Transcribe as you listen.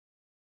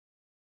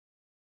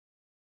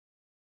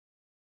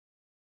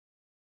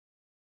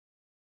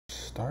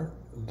Start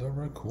the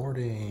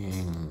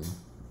recording.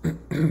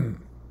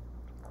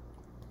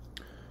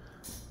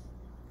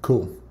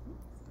 Cool.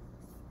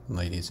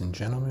 Ladies and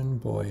gentlemen,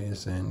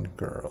 boys and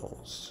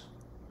girls.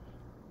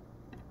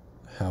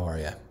 How are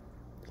ya?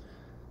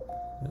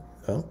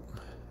 Oh,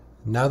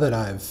 now that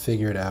I've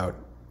figured out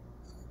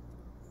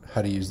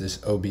how to use this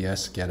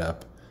OBS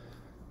getup,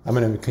 I'm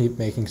going to keep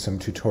making some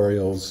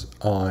tutorials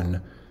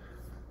on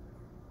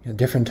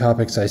different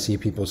topics I see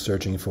people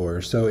searching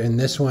for. So in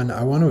this one,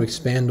 I want to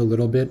expand a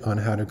little bit on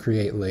how to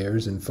create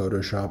layers in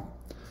Photoshop.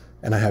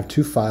 And I have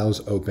two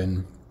files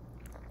open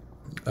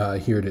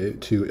here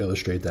to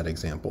illustrate that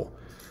example.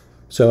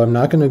 So I'm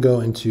not going to go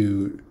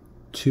into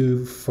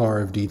too far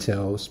of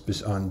details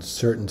on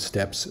certain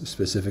steps,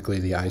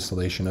 specifically the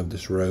isolation of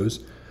this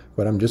rose,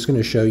 but I'm just going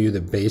to show you the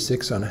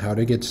basics on how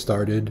to get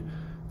started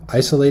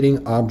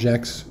isolating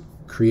objects,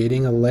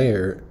 creating a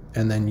layer,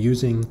 and then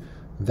using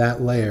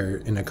that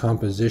layer in a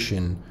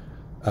composition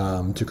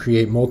to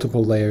create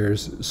multiple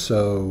layers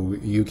so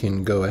you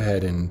can go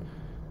ahead and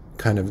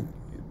kind of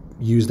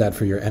use that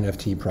for your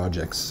NFT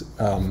projects.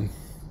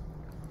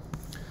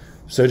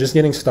 So just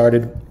getting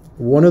started,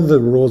 one of the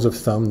rules of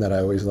thumb that I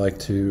always like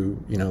to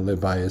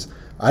live by is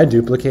I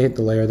duplicate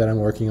the layer that I'm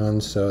working on,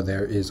 so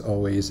there is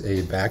always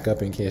a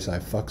backup in case I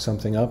fuck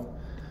something up,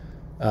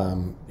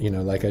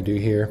 like I do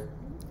here.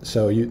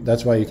 So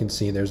that's why you can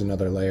see there's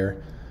another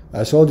layer.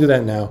 So I'll do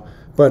that now.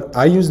 But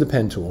I use the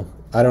pen tool.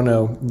 I don't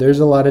know. There's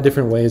a lot of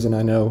different ways, and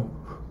I know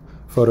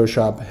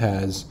Photoshop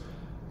has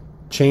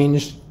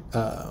changed,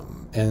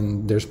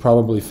 and there's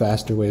probably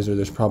faster ways, or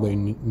there's probably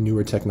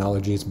newer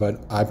technologies,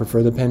 but I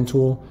prefer the pen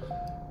tool.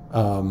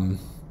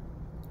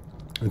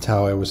 It's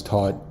how I was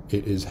taught.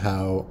 It is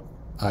how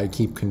I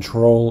keep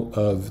control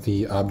of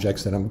the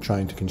objects that I'm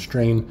trying to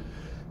constrain.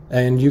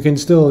 And you can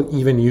still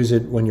even use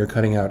it when you're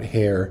cutting out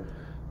hair,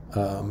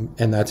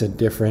 and that's a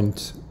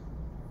different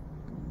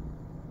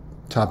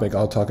topic.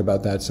 I'll talk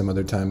about that some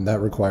other time.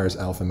 That requires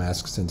alpha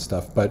masks and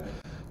stuff. But,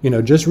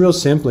 just real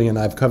simply, and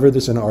I've covered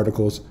this in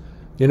articles,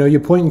 you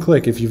point and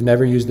click. If you've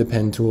never used the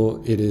pen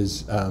tool, it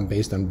is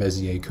based on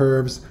Bezier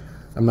curves.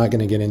 I'm not going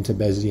to get into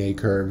Bezier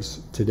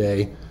curves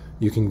today.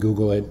 You can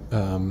Google it,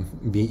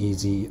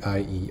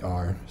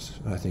 B-E-Z-I-E-R,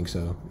 I think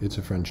so. It's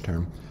a French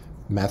term,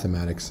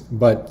 mathematics,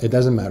 but it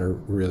doesn't matter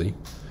really.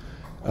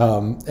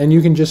 And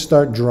you can just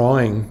start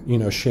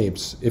drawing,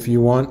 shapes. If you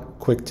want,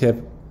 quick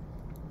tip,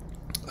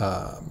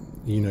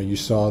 you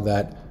saw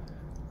that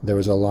there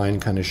was a line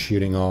kind of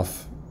shooting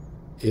off.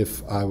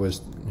 If I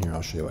was, here,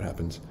 I'll show you what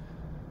happens.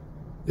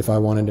 If I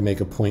wanted to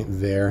make a point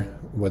there,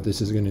 what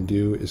this is going to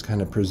do is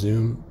kind of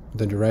presume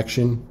the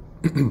direction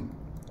and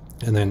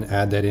then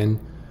add that in,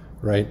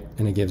 right?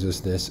 And it gives us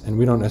this, and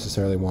we don't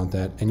necessarily want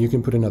that. And you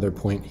can put another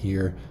point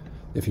here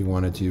if you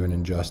wanted to and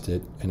adjust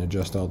it and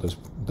adjust all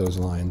those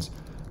lines.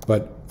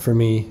 But for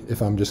me,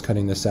 if I'm just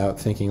cutting this out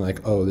thinking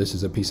like, oh, this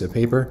is a piece of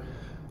paper,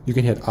 you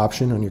can hit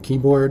Option on your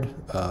keyboard.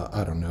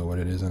 I don't know what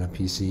it is on a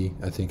PC.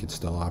 I think it's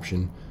still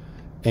Option.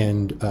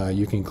 And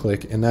you can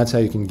click, and that's how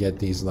you can get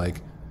these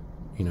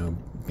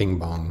bing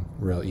bong,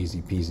 real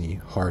easy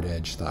peasy, hard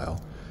edge style.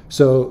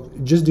 So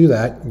just do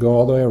that. Go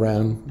all the way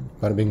around,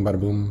 bada bing, bada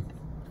boom,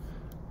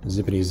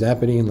 zippity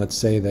zappity, and let's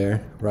say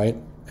there, right?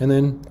 And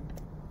then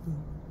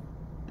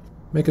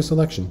make a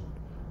selection.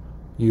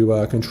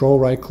 You control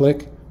right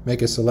click,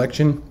 make a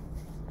selection.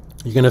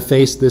 You're going to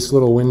face this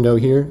little window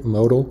here,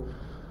 modal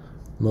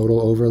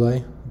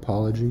overlay,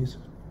 apologies.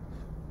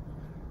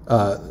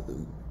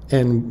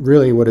 And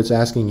really what it's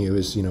asking you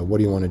is, what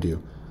do you want to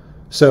do?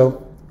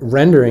 So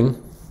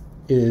rendering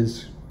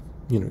is,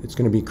 it's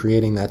going to be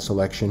creating that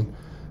selection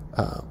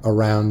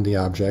around the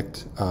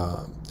object.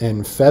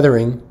 And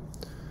feathering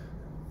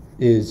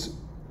is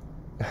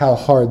how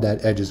hard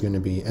that edge is going to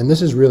be. And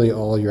this is really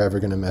all you're ever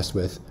going to mess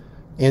with.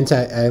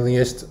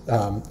 Anti-aliased,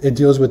 it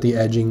deals with the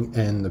edging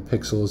and the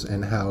pixels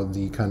and how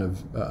the kind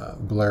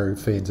of blur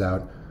fades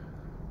out.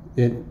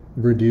 It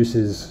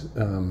reduces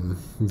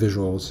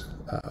visuals,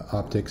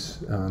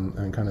 optics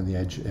on kind of the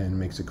edge and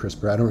makes it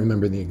crisper. I don't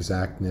remember the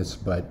exactness,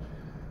 but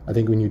I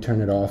think when you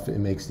turn it off, it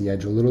makes the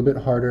edge a little bit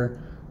harder,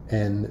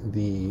 and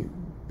the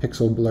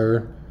pixel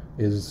blur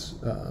is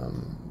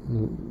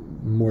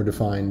more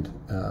defined.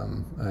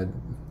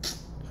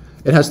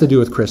 It has to do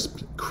with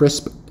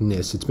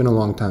crispness. It's been a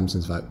long time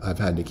since I've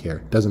had to care.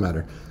 Doesn't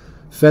matter.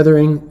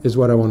 Feathering is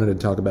what I wanted to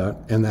talk about,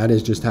 and that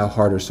is just how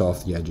hard or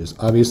soft the edge is.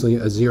 Obviously,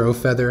 a zero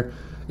feather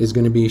is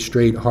going to be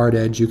straight hard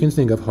edge. You can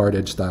think of hard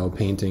edge style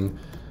painting.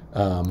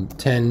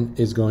 10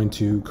 is going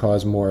to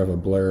cause more of a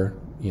blur,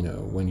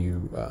 when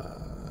you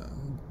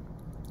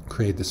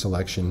create the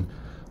selection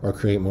or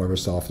create more of a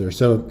softer.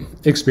 So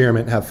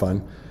experiment, have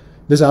fun.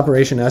 This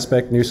operation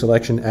aspect, new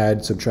selection,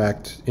 add,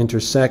 subtract,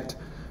 intersect,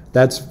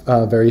 that's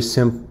very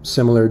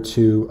similar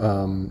to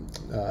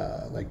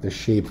like the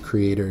shape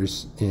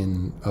creators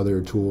in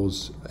other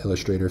tools,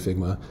 Illustrator,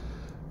 Figma.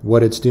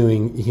 What it's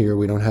doing here,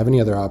 we don't have any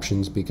other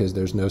options because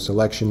there's no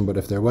selection, but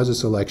if there was a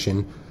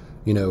selection,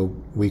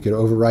 we could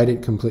override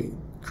it,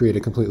 create a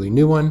completely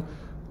new one,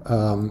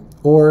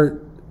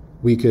 or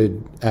we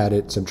could add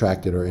it,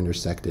 subtract it, or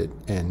intersect it,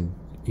 and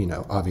you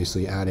know,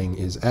 obviously adding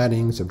is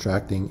adding,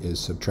 subtracting is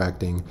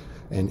subtracting,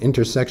 and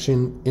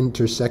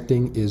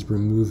intersecting is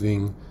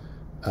removing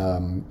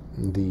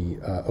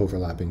the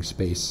overlapping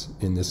space.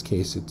 In this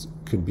case, it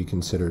could be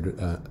considered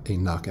a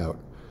knockout.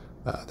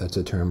 That's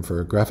a term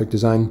for graphic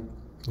design.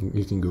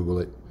 You can Google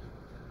it.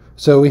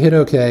 So we hit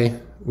OK.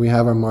 We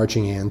have our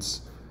marching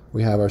ants.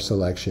 We have our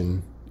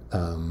selection.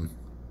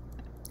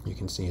 You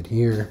can see it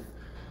here.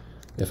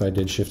 If I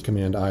did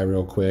Shift-Command-I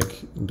real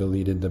quick,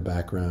 deleted the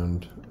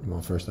background.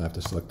 Well, first I have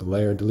to select the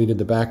layer, deleted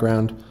the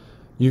background.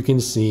 You can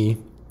see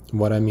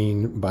what I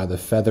mean by the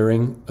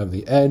feathering of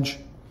the edge,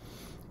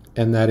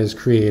 and that is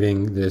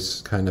creating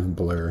this kind of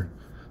blur.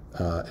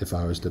 If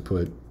I was to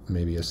put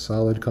maybe a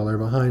solid color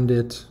behind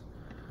it,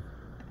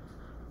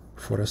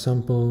 for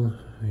example,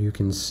 you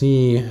can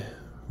see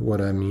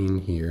what I mean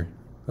here.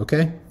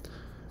 Okay,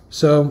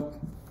 so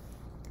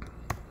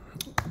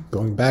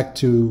going back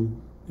to,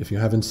 if you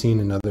haven't seen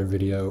another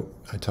video,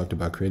 I talked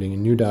about creating a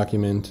new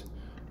document,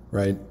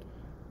 right?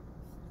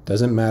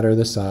 Doesn't matter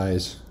the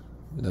size,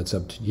 that's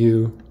up to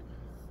you.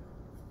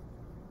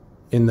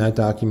 In that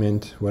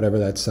document, whatever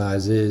that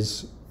size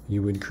is,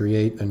 you would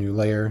create a new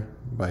layer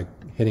by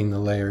hitting the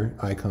layer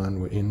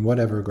icon in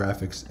whatever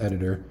graphics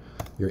editor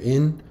you're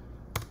in.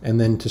 And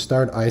then to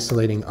start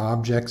isolating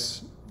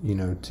objects, you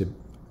know, to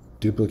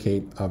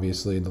duplicate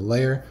obviously the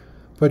layer,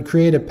 but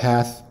create a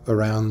path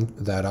around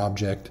that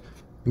object,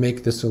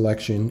 make the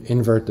selection,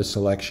 invert the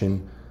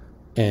selection,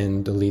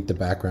 and delete the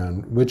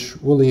background, which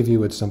will leave you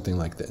with something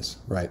like this,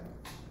 right?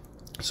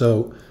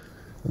 So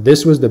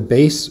this was the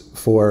base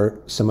for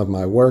some of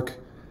my work,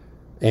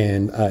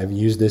 and I've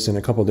used this in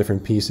a couple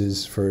different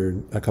pieces for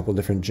a couple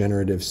different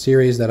generative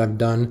series that I've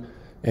done.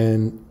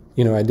 And,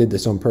 you know, I did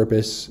this on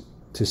purpose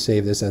to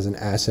save this as an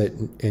asset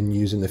and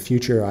use in the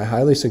future. I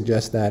highly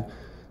suggest that.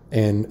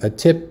 And a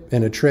tip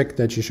and a trick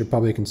that you should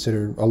probably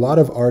consider, a lot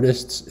of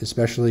artists,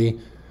 especially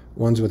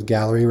ones with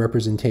gallery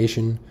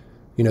representation,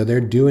 you know,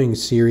 they're doing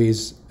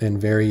series and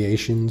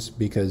variations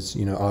because,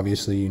 you know,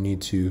 obviously you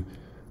need to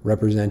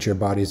represent your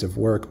bodies of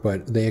work,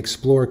 but they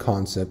explore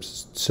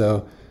concepts.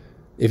 So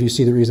if you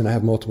see the reason I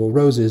have multiple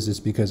roses, it's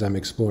because I'm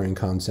exploring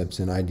concepts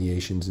and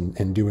ideations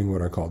and doing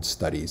what are called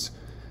studies.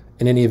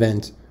 In any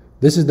event,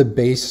 this is the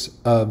base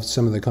of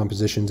some of the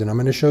compositions, and I'm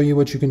going to show you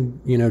what you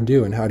can, you know,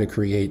 do and how to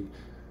create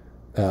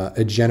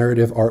a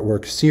generative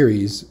artwork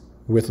series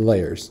with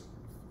layers.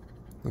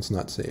 Let's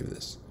not save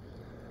this.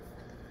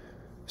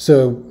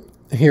 So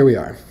here we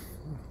are.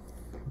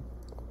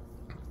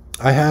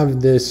 I have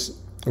this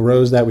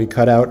rose that we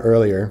cut out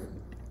earlier,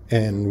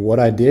 and what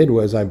I did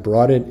was I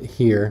brought it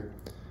here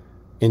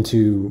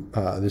into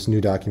this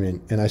new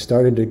document, and I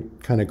started to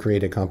kind of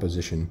create a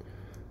composition.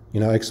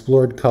 You know, I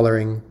explored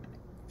coloring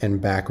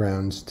and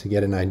backgrounds to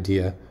get an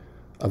idea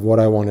of what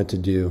I wanted to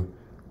do.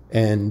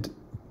 And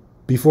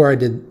before I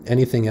did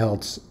anything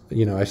else,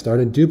 you know, I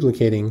started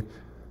duplicating,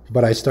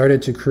 but I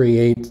started to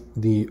create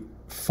the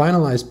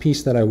finalized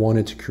piece that I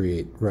wanted to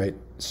create, right?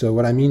 So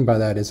what I mean by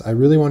that is I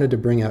really wanted to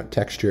bring out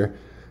texture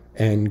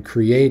and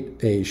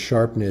create a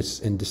sharpness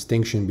and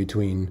distinction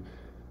between,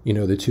 you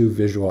know, the two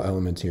visual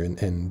elements here,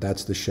 and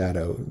that's the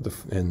shadow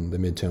and the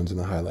midtones and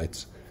the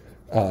highlights.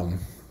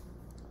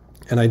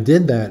 And I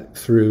did that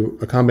through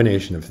a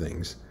combination of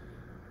things.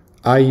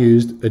 I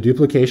used a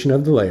duplication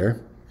of the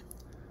layer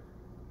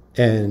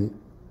and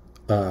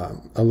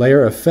a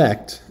layer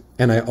effect,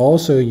 and I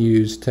also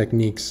used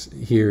techniques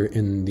here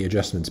in the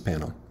adjustments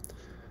panel.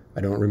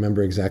 I don't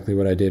remember exactly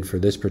what I did for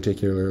this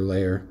particular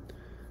layer,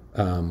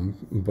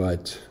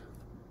 but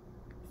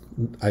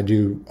I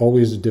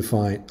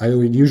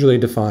would usually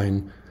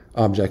define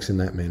objects in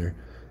that manner.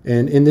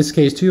 And in this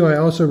case too, I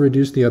also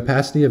reduced the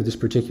opacity of this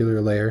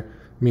particular layer,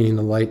 meaning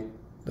the light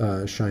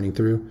shining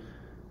through,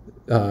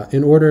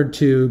 in order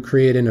to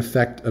create an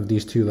effect of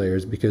these two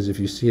layers, because if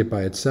you see it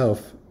by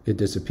itself, it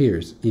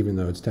disappears, even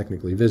though it's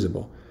technically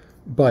visible.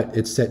 But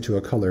it's set to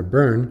a color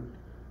burn,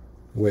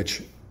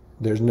 which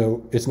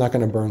it's not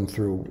going to burn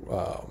through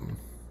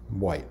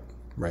white,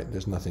 right?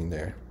 There's nothing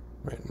there,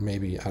 right?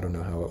 Maybe, I don't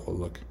know how it will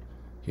look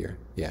here.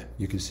 Yeah,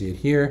 you can see it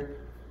here,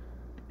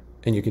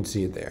 and you can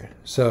see it there.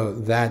 So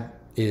that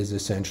is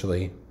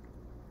essentially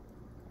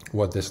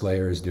what this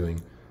layer is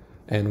doing.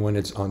 And when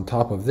it's on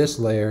top of this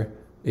layer,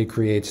 it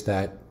creates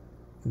that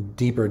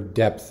deeper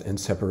depth and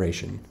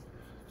separation.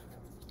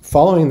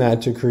 Following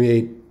that, to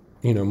create,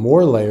 you know,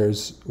 more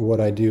layers,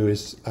 what I do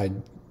is I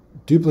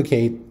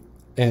duplicate,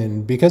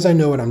 and because I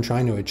know what I'm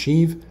trying to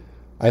achieve,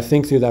 I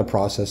think through that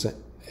process,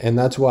 and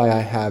that's why I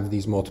have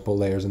these multiple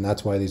layers, and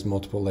that's why these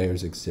multiple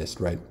layers exist,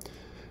 right?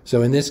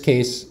 So in this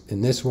case,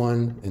 in this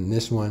one, in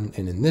this one,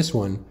 and in this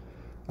one,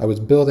 I was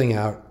building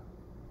out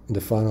the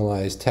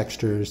finalized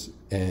textures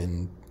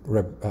and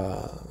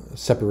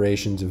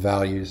separations of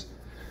values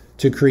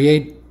to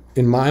create,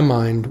 in my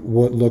mind,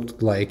 what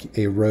looked like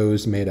a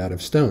rose made out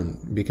of stone,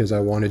 because I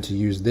wanted to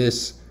use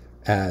this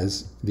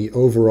as the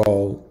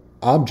overall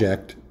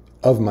object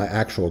of my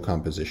actual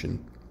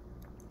composition.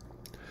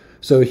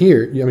 So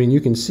here, I mean,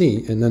 you can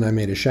see, and then I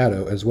made a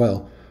shadow as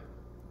well.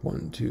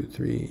 1, 2,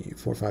 3,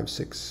 4, 5,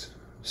 6.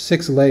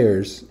 6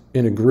 layers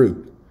in a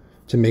group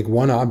to make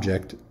one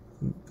object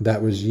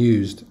that was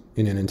used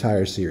in an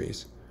entire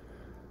series.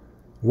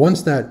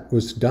 Once that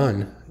was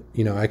done,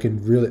 I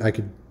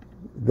could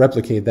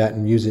replicate that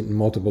and use it in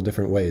multiple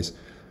different ways.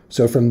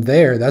 So from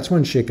there, that's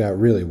when shit got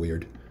really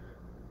weird,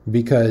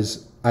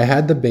 because I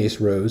had the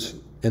base rose,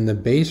 and the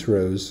base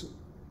rose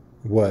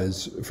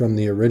was from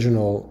the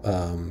original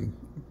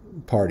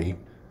party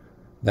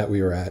that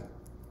we were at.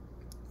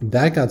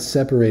 That got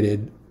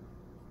separated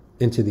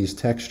into these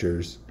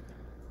textures,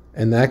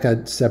 and that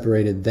got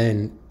separated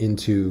then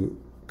into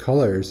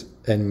colors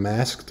and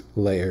masked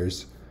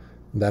layers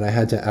that I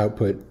had to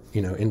output,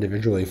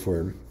 individually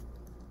for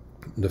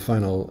the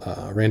final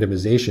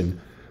randomization.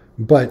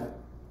 But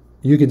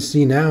you can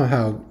see now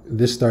how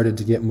this started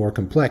to get more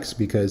complex,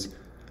 because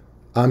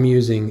I'm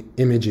using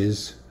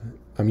images,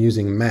 I'm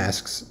using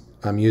masks,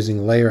 I'm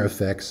using layer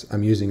effects,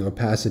 I'm using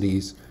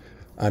opacities,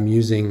 I'm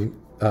using,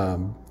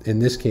 in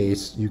this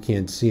case, you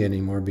can't see it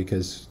anymore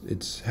because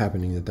it's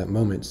happening at that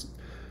moment.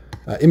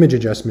 Image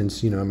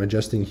adjustments, I'm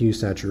adjusting hue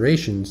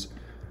saturations,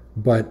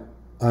 but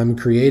I'm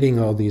creating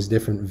all these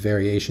different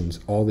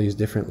variations, all these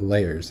different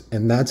layers.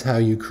 And that's how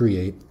you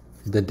create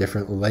the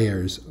different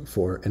layers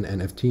for an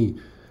NFT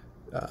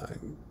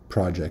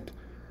project.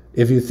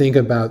 If you think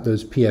about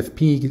those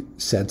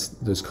PFP sets,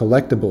 those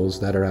collectibles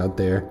that are out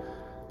there,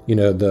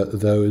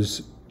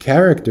 those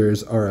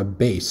characters are a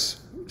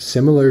base,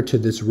 similar to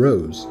this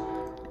rose.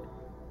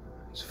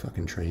 This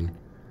fucking train.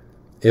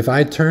 If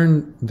I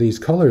turn these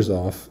colors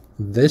off,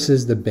 this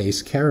is the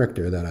base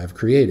character that I've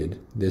created,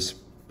 this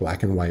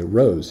black and white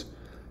rose.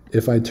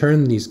 If I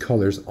turn these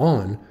colors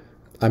on,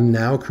 I'm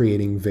now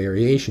creating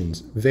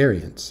variants.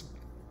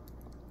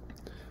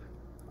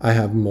 I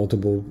have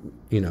multiple,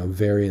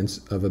 variants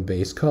of a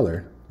base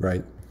color,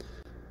 right?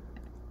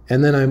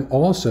 And then I'm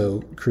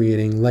also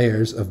creating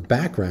layers of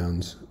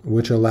backgrounds,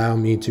 which allow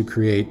me to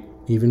create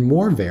even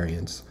more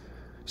variants.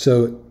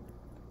 So,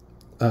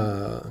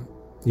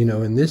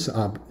 in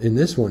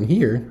this one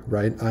here,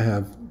 right, I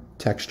have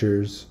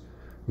textures,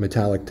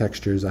 metallic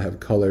textures, I have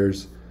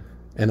colors,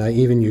 and I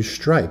even use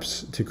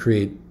stripes to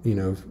create,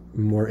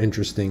 more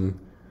interesting,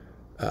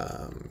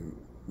 outputs,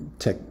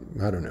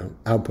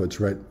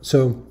 right?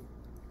 So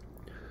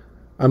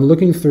I'm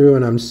looking through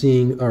and I'm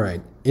seeing, all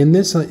right, in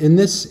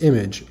this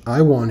image,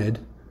 I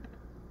wanted,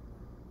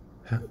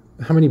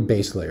 how many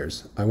base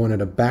layers? I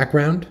wanted a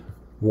background,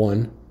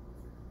 1.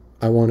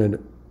 I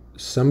wanted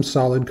some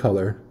solid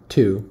color,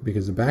 2,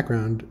 because the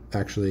background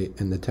actually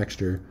and the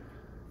texture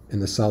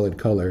and the solid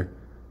color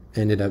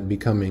ended up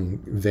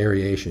becoming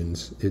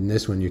variations. In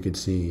this one, you could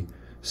see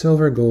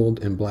silver,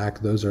 gold, and black.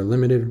 Those are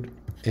limited.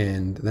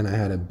 And then I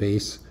had a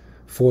base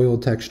foil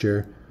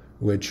texture,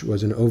 which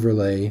was an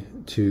overlay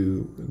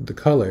to the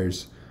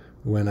colors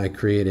when I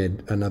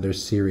created another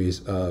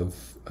series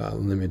of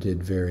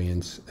limited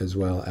variants, as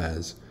well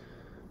as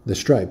the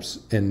stripes.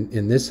 And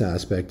in this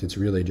aspect, it's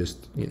really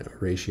just,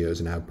 ratios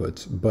and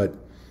outputs. But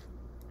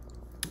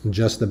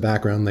just the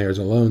background layers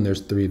alone,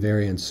 there's 3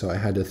 variants. So I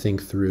had to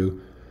think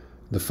through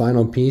the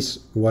final piece,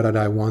 what did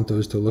I want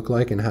those to look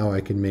like, and how I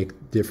could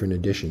make different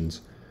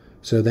additions.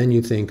 So then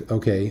you think,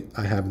 okay,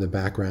 I have the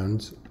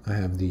backgrounds, I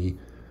have the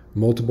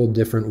multiple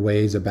different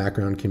ways a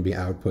background can be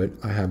output,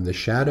 I have the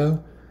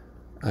shadow,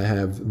 I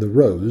have the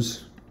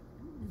rose,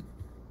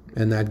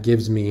 and that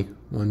gives me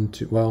 1,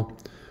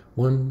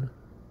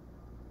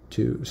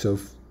 2, so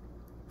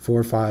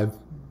 4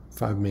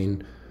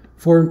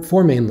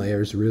 main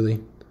layers really,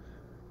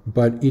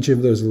 but each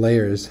of those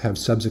layers have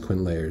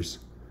subsequent layers.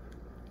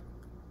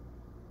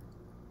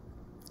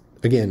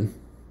 Again,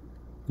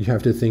 you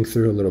have to think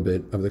through a little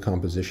bit of the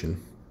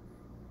composition.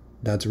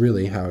 That's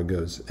really how it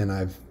goes. And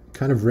I've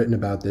kind of written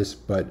about this,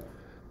 but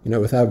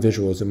without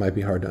visuals, it might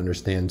be hard to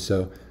understand.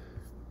 So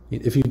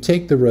if you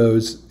take the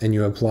rose and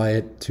you apply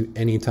it to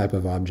any type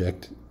of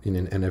object in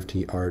an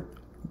NFT art,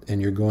 and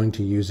you're going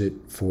to use it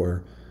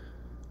for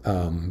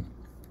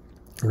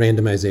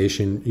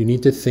randomization, you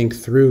need to think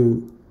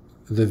through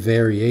the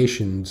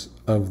variations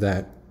of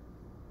that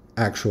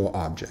actual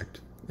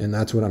object. And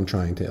that's what I'm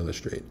trying to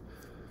illustrate.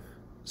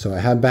 So I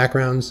have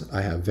backgrounds,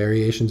 I have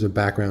variations of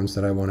backgrounds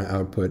that I want to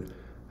output.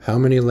 How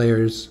many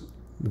layers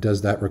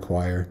does that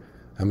require?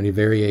 How many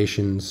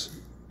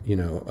variations,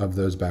 of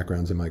those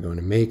backgrounds am I going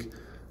to make?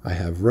 I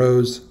have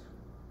rose.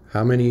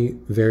 How many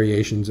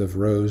variations of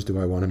rose do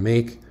I want to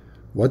make?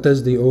 What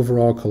does the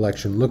overall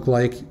collection look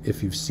like?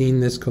 If you've seen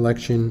this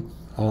collection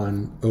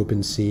on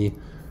OpenSea,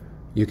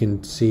 you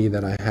can see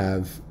that I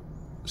have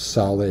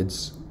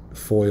solids,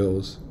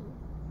 foils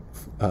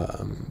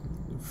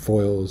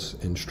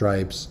and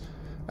stripes.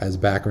 As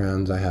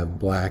backgrounds, I have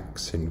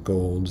blacks and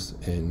golds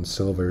and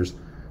silvers.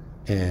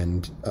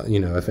 And,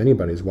 if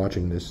anybody's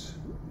watching this,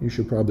 you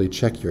should probably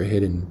check your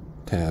hidden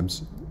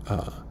tabs.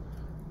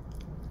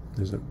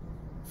 There's a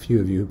few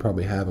of you who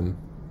probably have them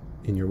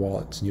in your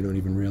wallets and you don't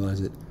even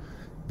realize it.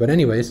 But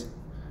anyways,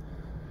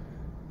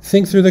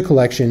 think through the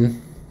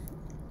collection.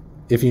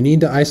 If you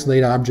need to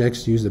isolate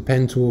objects, use the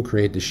pen tool,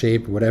 create the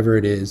shape, whatever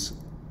it is.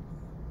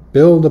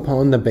 Build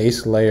upon the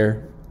base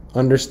layer.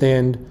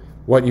 Understand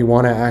what you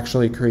want to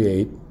actually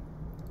create,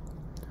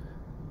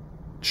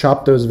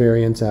 chop those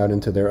variants out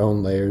into their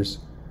own layers.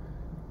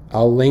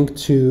 I'll link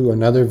to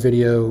another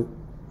video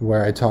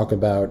where I talk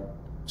about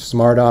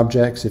smart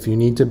objects. If you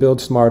need to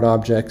build smart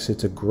objects,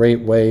 it's a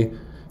great way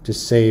to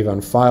save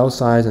on file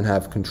size and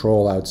have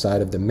control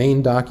outside of the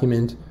main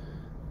document.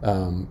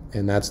 And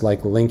that's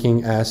like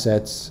linking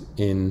assets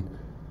in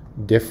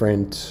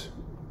different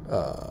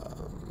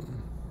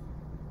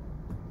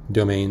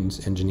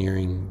domains,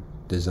 engineering,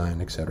 design,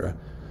 etc.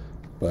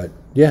 But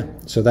yeah,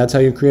 so that's how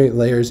you create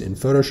layers in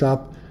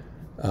Photoshop.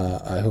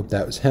 I hope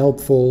that was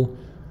helpful.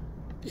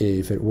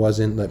 If it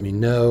wasn't, let me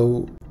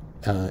know.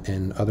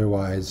 And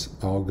otherwise,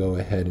 I'll go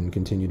ahead and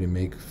continue to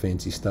make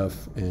fancy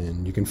stuff.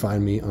 And you can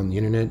find me on the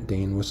internet,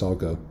 Dane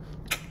Wasalko.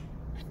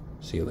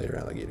 See you later,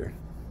 alligator.